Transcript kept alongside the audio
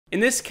In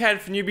this CAD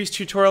for Newbies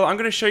tutorial, I'm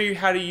going to show you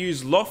how to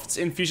use lofts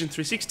in Fusion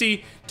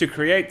 360 to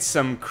create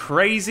some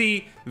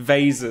crazy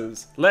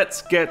vases.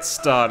 Let's get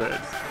started.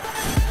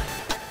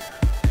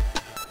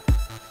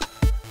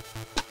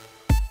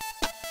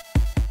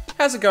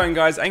 How's it going,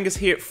 guys? Angus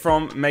here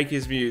from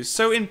Makers Muse.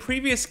 So in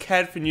previous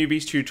CAD for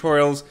Newbies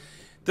tutorials,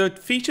 the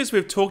features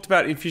we've talked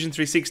about in Fusion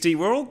 360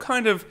 were all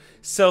kind of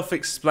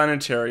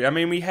self-explanatory. I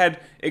mean, we had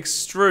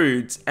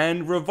extrudes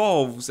and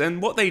revolves,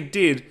 and what they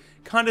did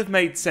kind of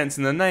made sense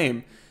in the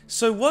name.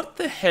 So what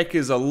the heck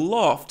is a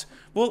loft?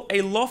 Well,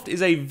 a loft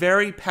is a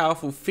very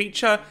powerful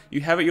feature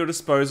you have at your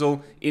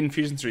disposal in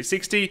Fusion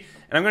 360,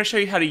 and I'm going to show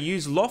you how to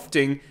use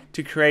lofting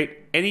to create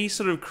any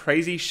sort of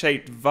crazy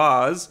shaped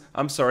vase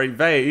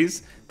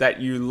that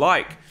you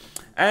like.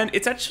 And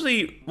it's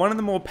actually one of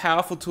the more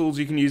powerful tools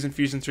you can use in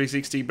Fusion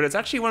 360, but it's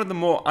actually one of the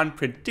more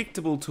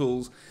unpredictable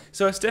tools.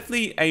 So it's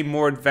definitely a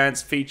more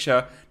advanced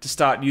feature to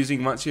start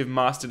using once you've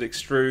mastered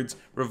extrudes,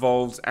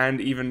 revolves,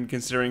 and even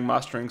considering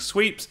mastering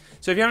sweeps.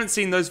 So if you haven't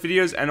seen those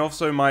videos, and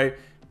also my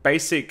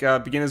basic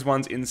beginners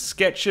ones in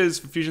sketches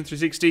for Fusion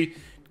 360,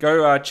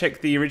 go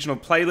check the original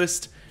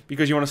playlist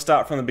because you want to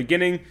start from the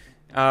beginning.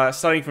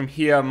 Starting from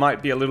here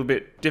might be a little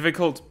bit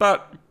difficult,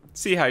 but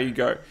see how you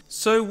go.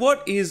 So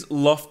what is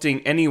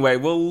lofting anyway?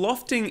 Well,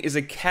 lofting is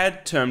a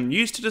CAD term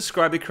used to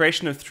describe the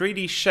creation of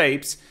 3D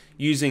shapes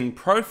using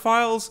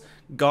profiles,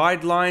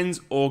 guidelines,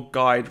 or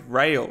guide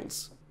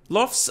rails.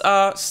 Lofts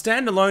are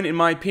standalone, in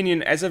my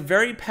opinion, as a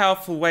very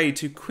powerful way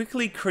to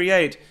quickly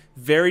create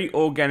very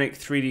organic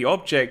 3D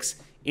objects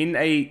in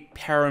a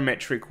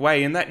parametric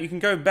way, in that you can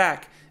go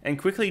back and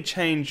quickly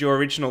change your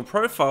original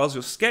profiles,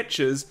 your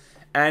sketches,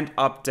 and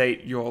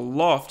update your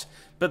loft.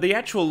 But the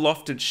actual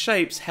lofted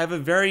shapes have a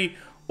very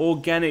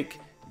organic,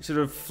 sort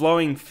of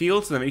flowing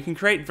feel to them. You can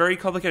create very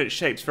complicated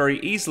shapes very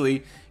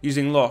easily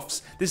using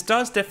lofts. This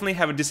does definitely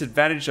have a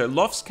disadvantage though.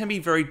 Lofts can be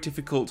very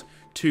difficult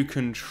to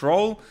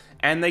control,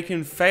 and they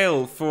can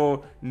fail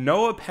for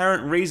no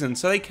apparent reason,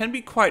 so they can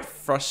be quite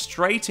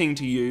frustrating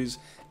to use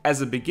as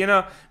a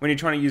beginner when you're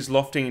trying to use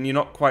lofting and you're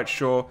not quite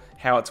sure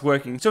how it's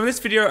working. So in this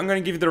video, I'm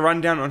going to give you the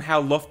rundown on how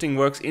lofting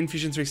works in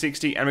Fusion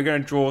 360, and we're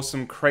going to draw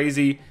some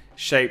crazy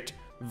shaped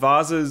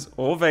vases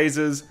or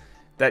vases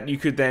that you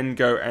could then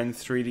go and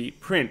 3D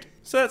print.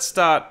 So let's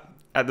start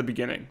at the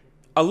beginning.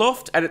 A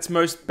loft at its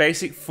most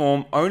basic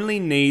form only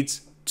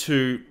needs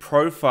two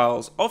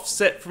profiles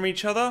offset from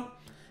each other,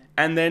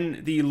 and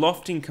then the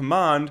lofting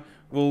command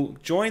will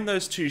join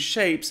those two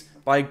shapes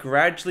by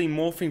gradually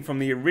morphing from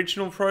the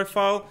original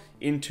profile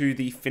into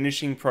the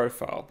finishing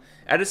profile.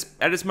 At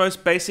its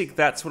most basic,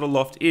 that's what a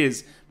loft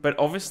is, but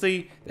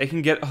obviously they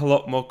can get a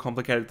lot more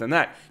complicated than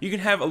that. You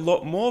can have a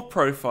lot more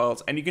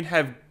profiles, and you can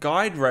have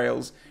guide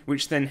rails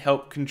which then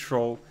help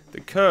control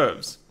the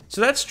curves.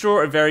 So let's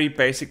draw a very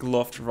basic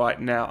loft right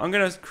now. I'm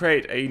going to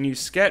create a new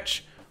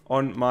sketch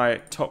on my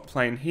top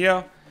plane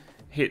here,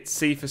 hit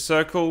C for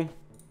circle,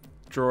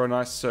 draw a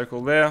nice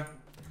circle there,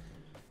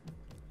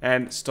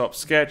 and stop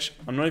sketch.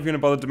 I'm not even going to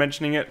bother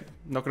dimensioning it,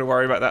 not going to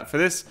worry about that for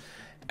this.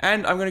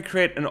 And I'm going to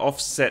create an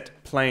offset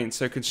plane.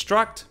 So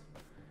construct,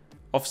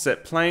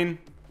 offset plane,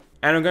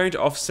 and I'm going to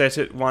offset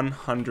it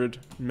 100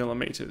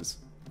 millimeters,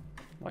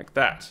 like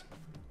that.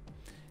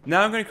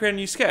 Now I'm going to create a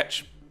new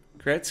sketch.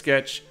 Create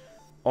sketch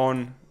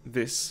on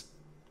this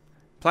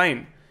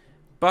plane.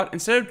 But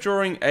instead of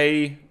drawing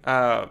a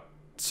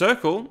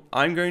circle,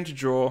 I'm going to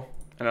draw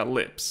an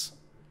ellipse.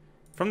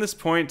 From this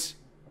point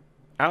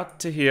out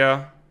to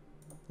here,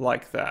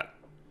 like that.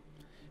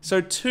 So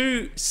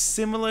two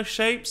similar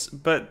shapes,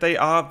 but they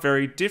are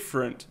very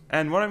different.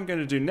 And what I'm going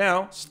to do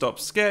now, stop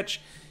sketch,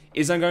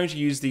 is I'm going to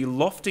use the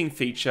lofting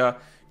feature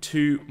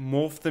to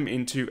morph them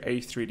into a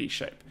 3D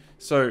shape.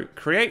 So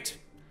create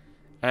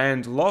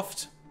and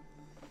loft,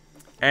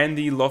 and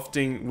the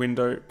lofting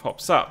window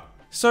pops up.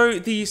 So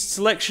the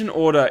selection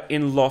order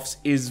in lofts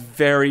is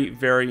very,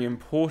 very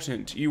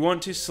important. You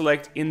want to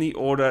select in the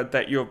order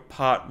that your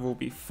part will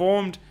be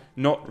formed,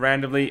 not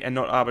randomly and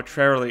not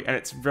arbitrarily, and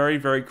it's very,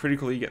 very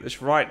critical you get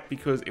this right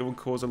because it will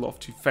cause a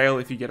loft to fail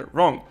if you get it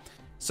wrong.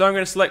 So I'm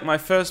going to select my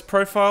first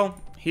profile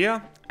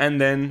here,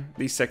 and then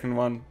the second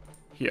one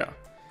here.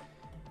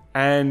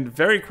 And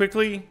very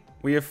quickly,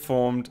 we have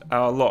formed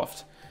our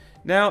loft.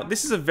 Now,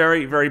 this is a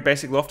very, very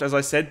basic loft, as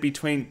I said,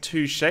 between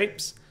two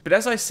shapes. But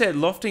as I said,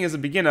 lofting as a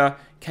beginner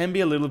can be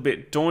a little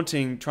bit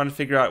daunting, trying to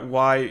figure out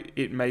why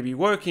it may be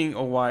working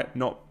or why it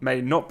may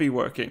not be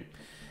working.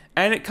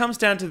 And it comes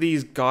down to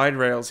these guide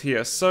rails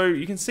here. So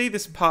you can see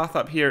this path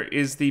up here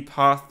is the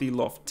path the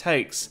loft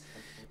takes,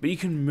 but you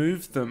can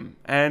move them.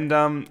 And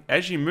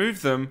as you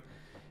move them,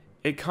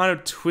 it kind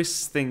of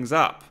twists things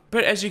up.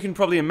 But as you can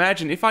probably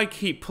imagine, if I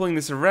keep pulling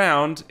this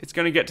around, it's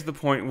going to get to the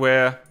point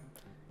where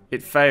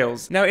it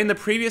fails. Now, in the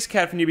previous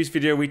CAD for Newbies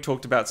video, we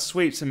talked about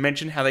sweeps and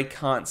mentioned how they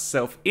can't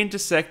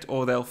self-intersect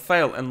or they'll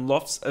fail, and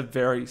lofts are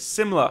very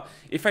similar.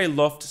 If a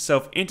loft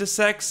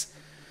self-intersects,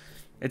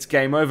 it's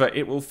game over,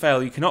 it will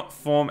fail. You cannot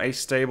form a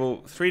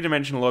stable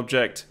three-dimensional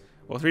object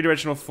or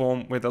three-dimensional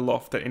form with a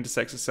loft that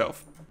intersects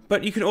itself.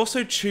 But you can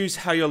also choose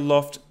how your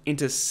loft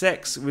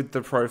intersects with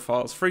the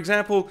profiles. For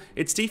example,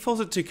 it's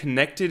defaulted to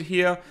connected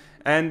here,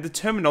 and the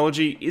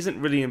terminology isn't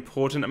really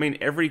important. I mean,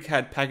 every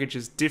CAD package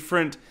is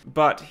different,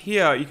 but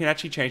here you can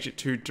actually change it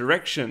to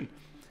direction.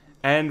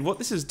 And what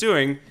this is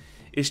doing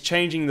is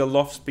changing the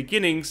loft's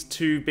beginnings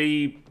to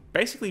be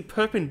basically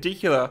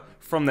perpendicular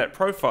from that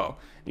profile.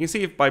 You can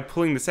see if by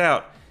pulling this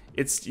out,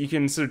 you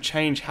can sort of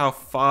change how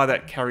far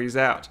that carries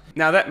out.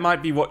 Now that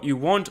might be what you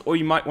want, or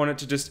you might want it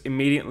to just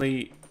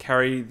immediately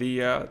carry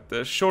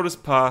the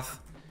shortest path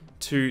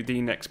to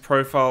the next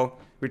profile,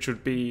 which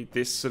would be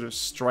this sort of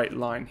straight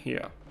line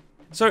here.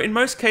 So in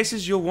most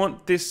cases, you'll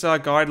want this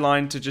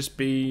guideline to just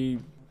be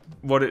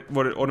what it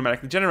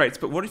automatically generates.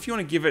 But what if you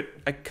want to give it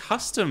a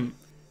custom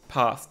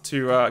path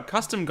to a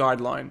custom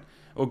guideline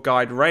or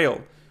guide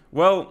rail?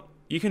 Well,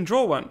 you can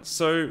draw one.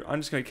 So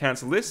I'm just going to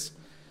cancel this,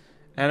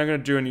 and I'm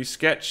going to do a new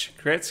sketch,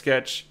 create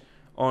sketch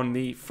on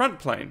the front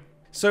plane.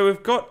 So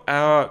we've got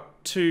our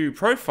two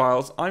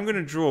profiles. I'm going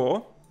to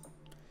draw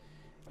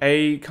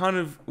a kind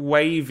of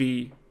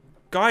wavy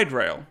guide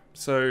rail.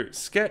 So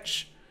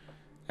sketch,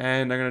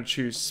 and I'm going to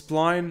choose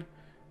spline,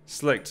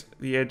 select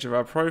the edge of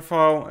our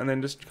profile, and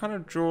then just kind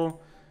of draw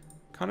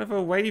kind of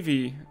a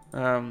wavy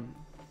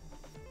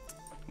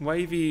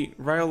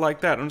rail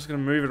like that. I'm just going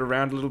to move it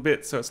around a little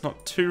bit so it's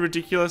not too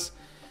ridiculous.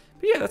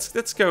 But yeah,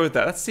 let's go with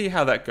that. Let's see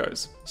how that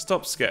goes.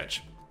 Stop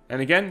sketch.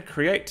 And again,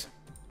 create,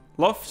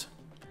 loft,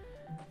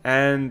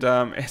 and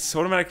it's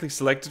automatically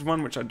selected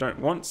one, which I don't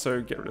want, so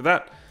get rid of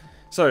that.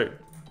 So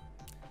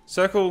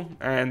circle,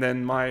 and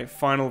then my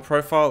final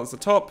profile is the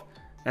top,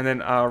 and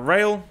then our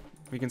rail,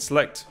 we can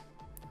select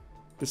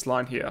this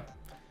line here.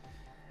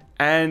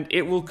 And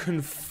it will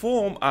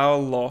conform our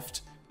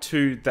loft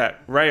to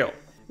that rail,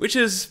 which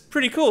is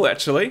pretty cool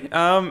actually.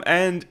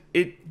 And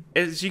it,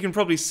 as you can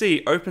probably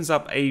see, opens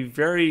up a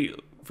very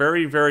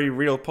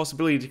real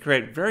possibility to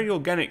create very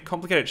organic,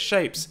 complicated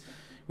shapes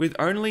with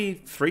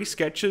only 3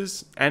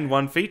 sketches and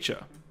 1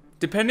 feature.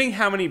 Depending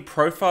how many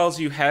profiles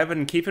you have,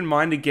 and keep in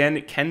mind again,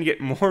 it can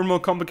get more and more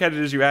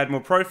complicated as you add more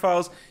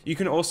profiles, you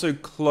can also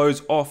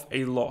close off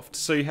a loft.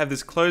 So you have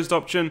this closed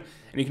option,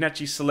 and you can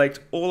actually select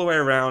all the way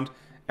around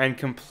and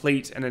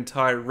complete an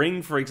entire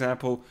ring, for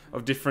example,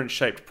 of different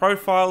shaped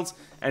profiles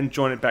and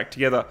join it back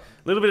together. A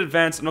little bit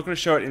advanced, I'm not going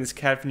to show it in this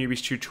CAD for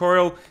Newbies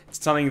tutorial.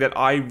 It's something that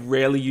I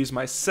rarely use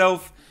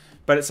myself,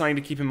 but it's something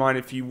to keep in mind.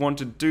 If you want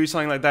to do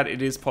something like that,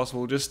 it is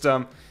possible. Just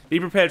be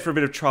prepared for a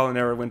bit of trial and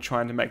error when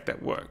trying to make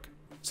that work.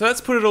 So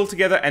let's put it all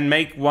together and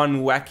make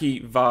one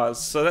wacky vase.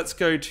 So let's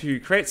go to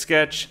create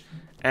sketch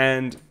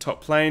and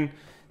top plane.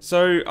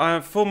 So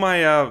for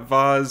my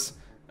vase,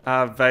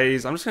 I'm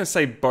just going to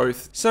say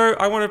both. So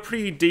I want a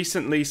pretty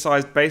decently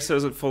sized base so it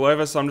doesn't fall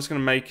over. So I'm just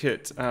going to make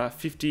it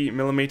 50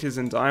 millimeters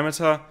in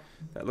diameter.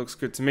 That looks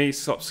good to me.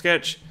 Stop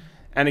sketch.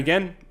 And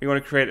again, we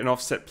want to create an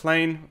offset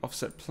plane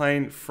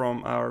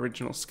from our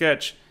original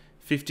sketch.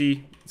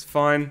 50 is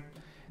fine.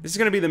 This is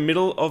going to be the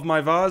middle of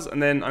my vase,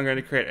 and then I'm going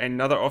to create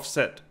another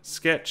offset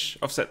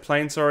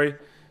plane,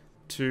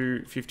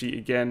 to 50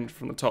 again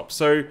from the top.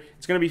 So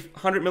it's going to be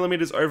 100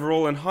 millimeters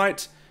overall in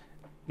height,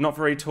 not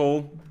very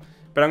tall,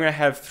 but I'm going to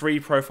have 3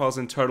 profiles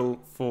in total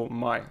for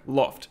my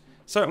loft.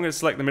 So I'm going to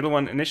select the middle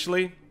one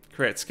initially,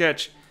 create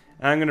sketch,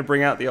 and I'm going to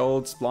bring out the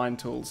old spline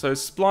tool. So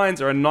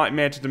splines are a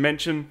nightmare to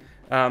dimension,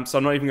 so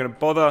I'm not even going to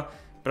bother,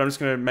 but I'm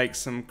just going to make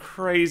some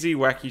crazy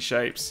wacky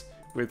shapes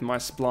with my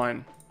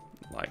spline,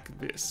 like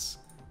this.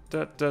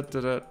 Kind of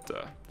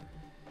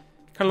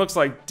looks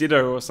like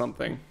Ditto or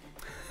something.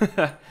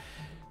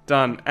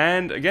 Done.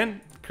 And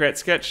again, create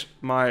sketch,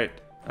 my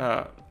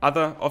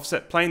other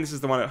offset plane. This is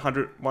the one at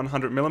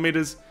 100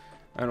 millimeters.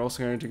 I'm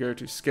also going to go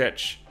to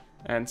sketch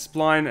and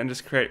spline and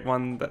just create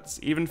one that's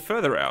even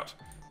further out.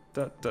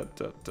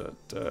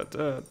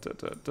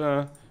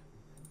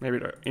 Maybe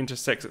it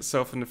intersects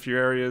itself in a few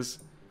areas.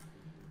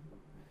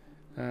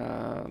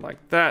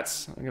 Like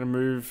that. I'm going to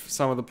move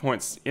some of the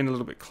points in a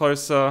little bit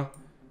closer.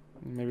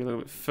 Maybe a little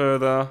bit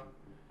further.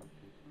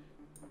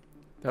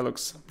 That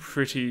looks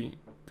pretty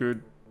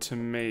good to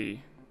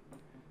me.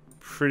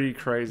 Pretty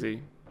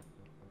crazy.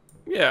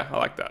 Yeah, I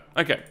like that.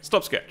 Okay,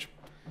 stop sketch.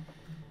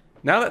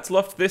 Now let's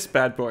loft this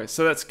bad boy.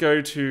 So let's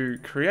go to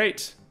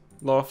create,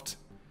 loft,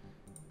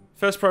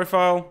 first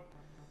profile,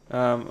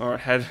 or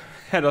had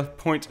a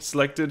point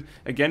selected.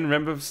 Again,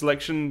 remember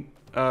selection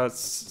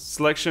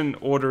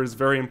order is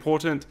very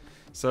important.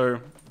 So,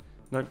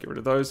 nope, get rid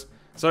of those.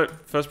 So,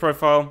 first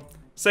profile,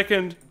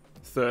 second,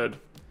 third.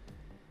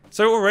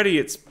 So already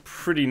it's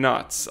pretty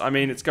nuts. I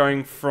mean, it's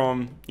going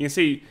from, you can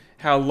see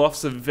how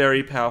lofts are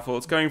very powerful.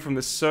 It's going from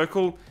this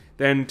circle,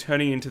 then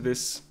turning into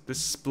this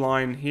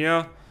spline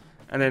here,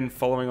 and then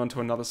following onto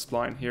another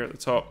spline here at the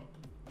top.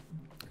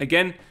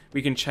 Again,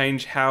 we can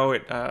change how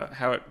it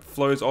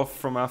flows off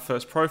from our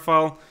first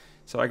profile.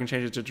 So I can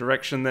change it to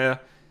direction there.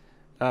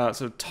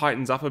 Sort of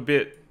tightens up a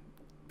bit,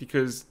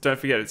 because don't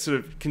forget, it's sort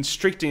of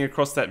constricting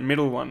across that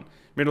middle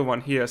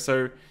one here.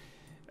 So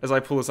as I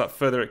pull this up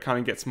further, it kind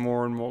of gets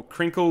more and more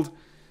crinkled.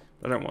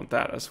 I don't want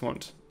that. I just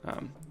want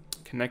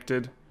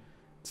connected.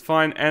 It's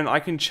fine, and I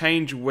can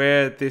change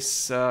where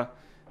this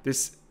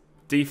this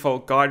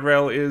default guide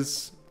rail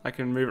is. I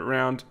can move it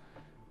around.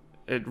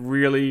 It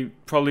really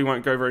probably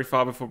won't go very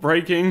far before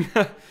breaking,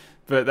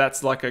 but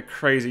that's like a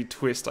crazy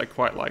twist. I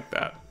quite like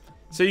that.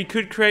 So you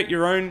could create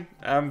your own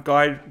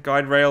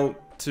guide rail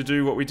to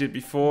do what we did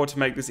before to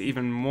make this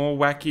even more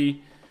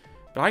wacky.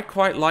 But I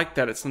quite like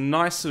that. It's a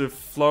nice sort of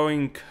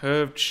flowing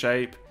curved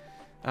shape.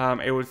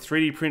 It would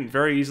 3D print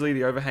very easily.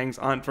 The overhangs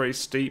aren't very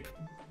steep.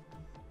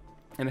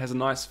 And it has a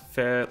nice,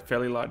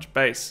 fairly large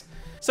base.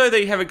 So there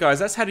you have it, guys.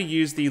 That's how to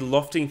use the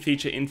lofting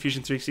feature in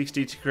Fusion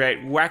 360 to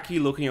create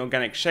wacky looking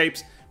organic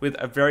shapes with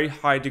a very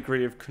high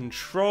degree of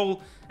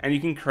control. And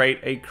you can create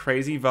a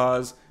crazy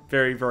vase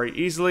very, very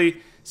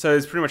easily. So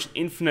there's pretty much an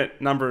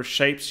infinite number of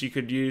shapes you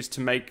could use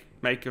to make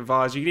a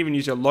vase. You can even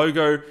use your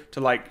logo to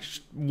like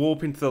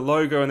warp into the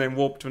logo and then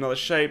warp to another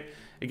shape.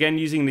 Again,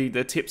 using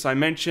the tips I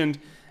mentioned.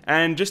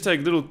 And just a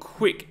little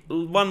quick,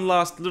 one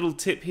last little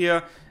tip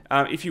here.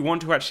 If you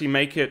want to actually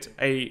make it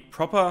a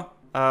proper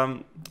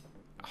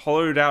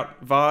hollowed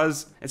out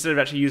vase, instead of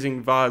actually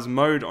using vase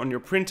mode on your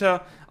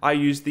printer, I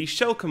use the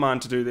shell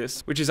command to do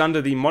this, which is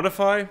under the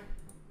modify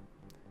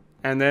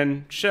and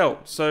then shell.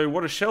 So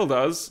what a shell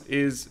does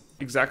is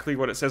exactly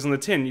what it says on the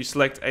tin. You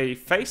select a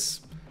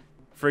face.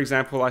 For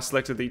example, I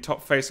selected the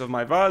top face of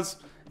my vase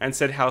and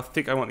said how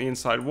thick I want the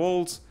inside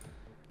walls.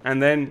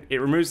 And then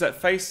it removes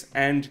that face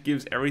and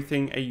gives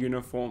everything a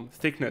uniform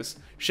thickness.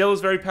 Shell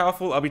is very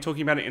powerful. I'll be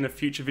talking about it in a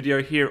future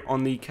video here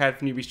on the CAD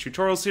For Newbies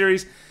tutorial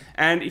series.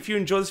 And if you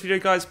enjoyed this video,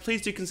 guys,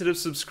 please do consider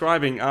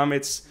subscribing.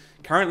 It's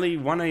currently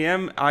 1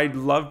 AM. I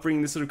love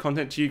bringing this sort of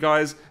content to you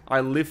guys.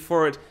 I live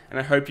for it, and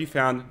I hope you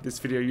found this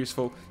video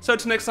useful. So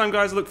until next time,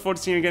 guys, I look forward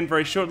to seeing you again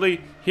very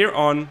shortly here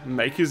on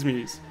Makers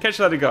Muse. Catch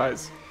you later,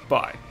 guys.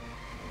 Bye.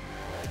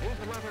 Here's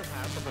the latter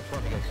half of the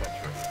 20th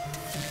century.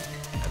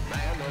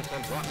 Man has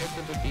sent rockets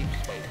into deep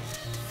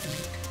space.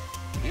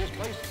 He has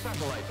placed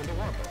satellites into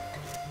orbit.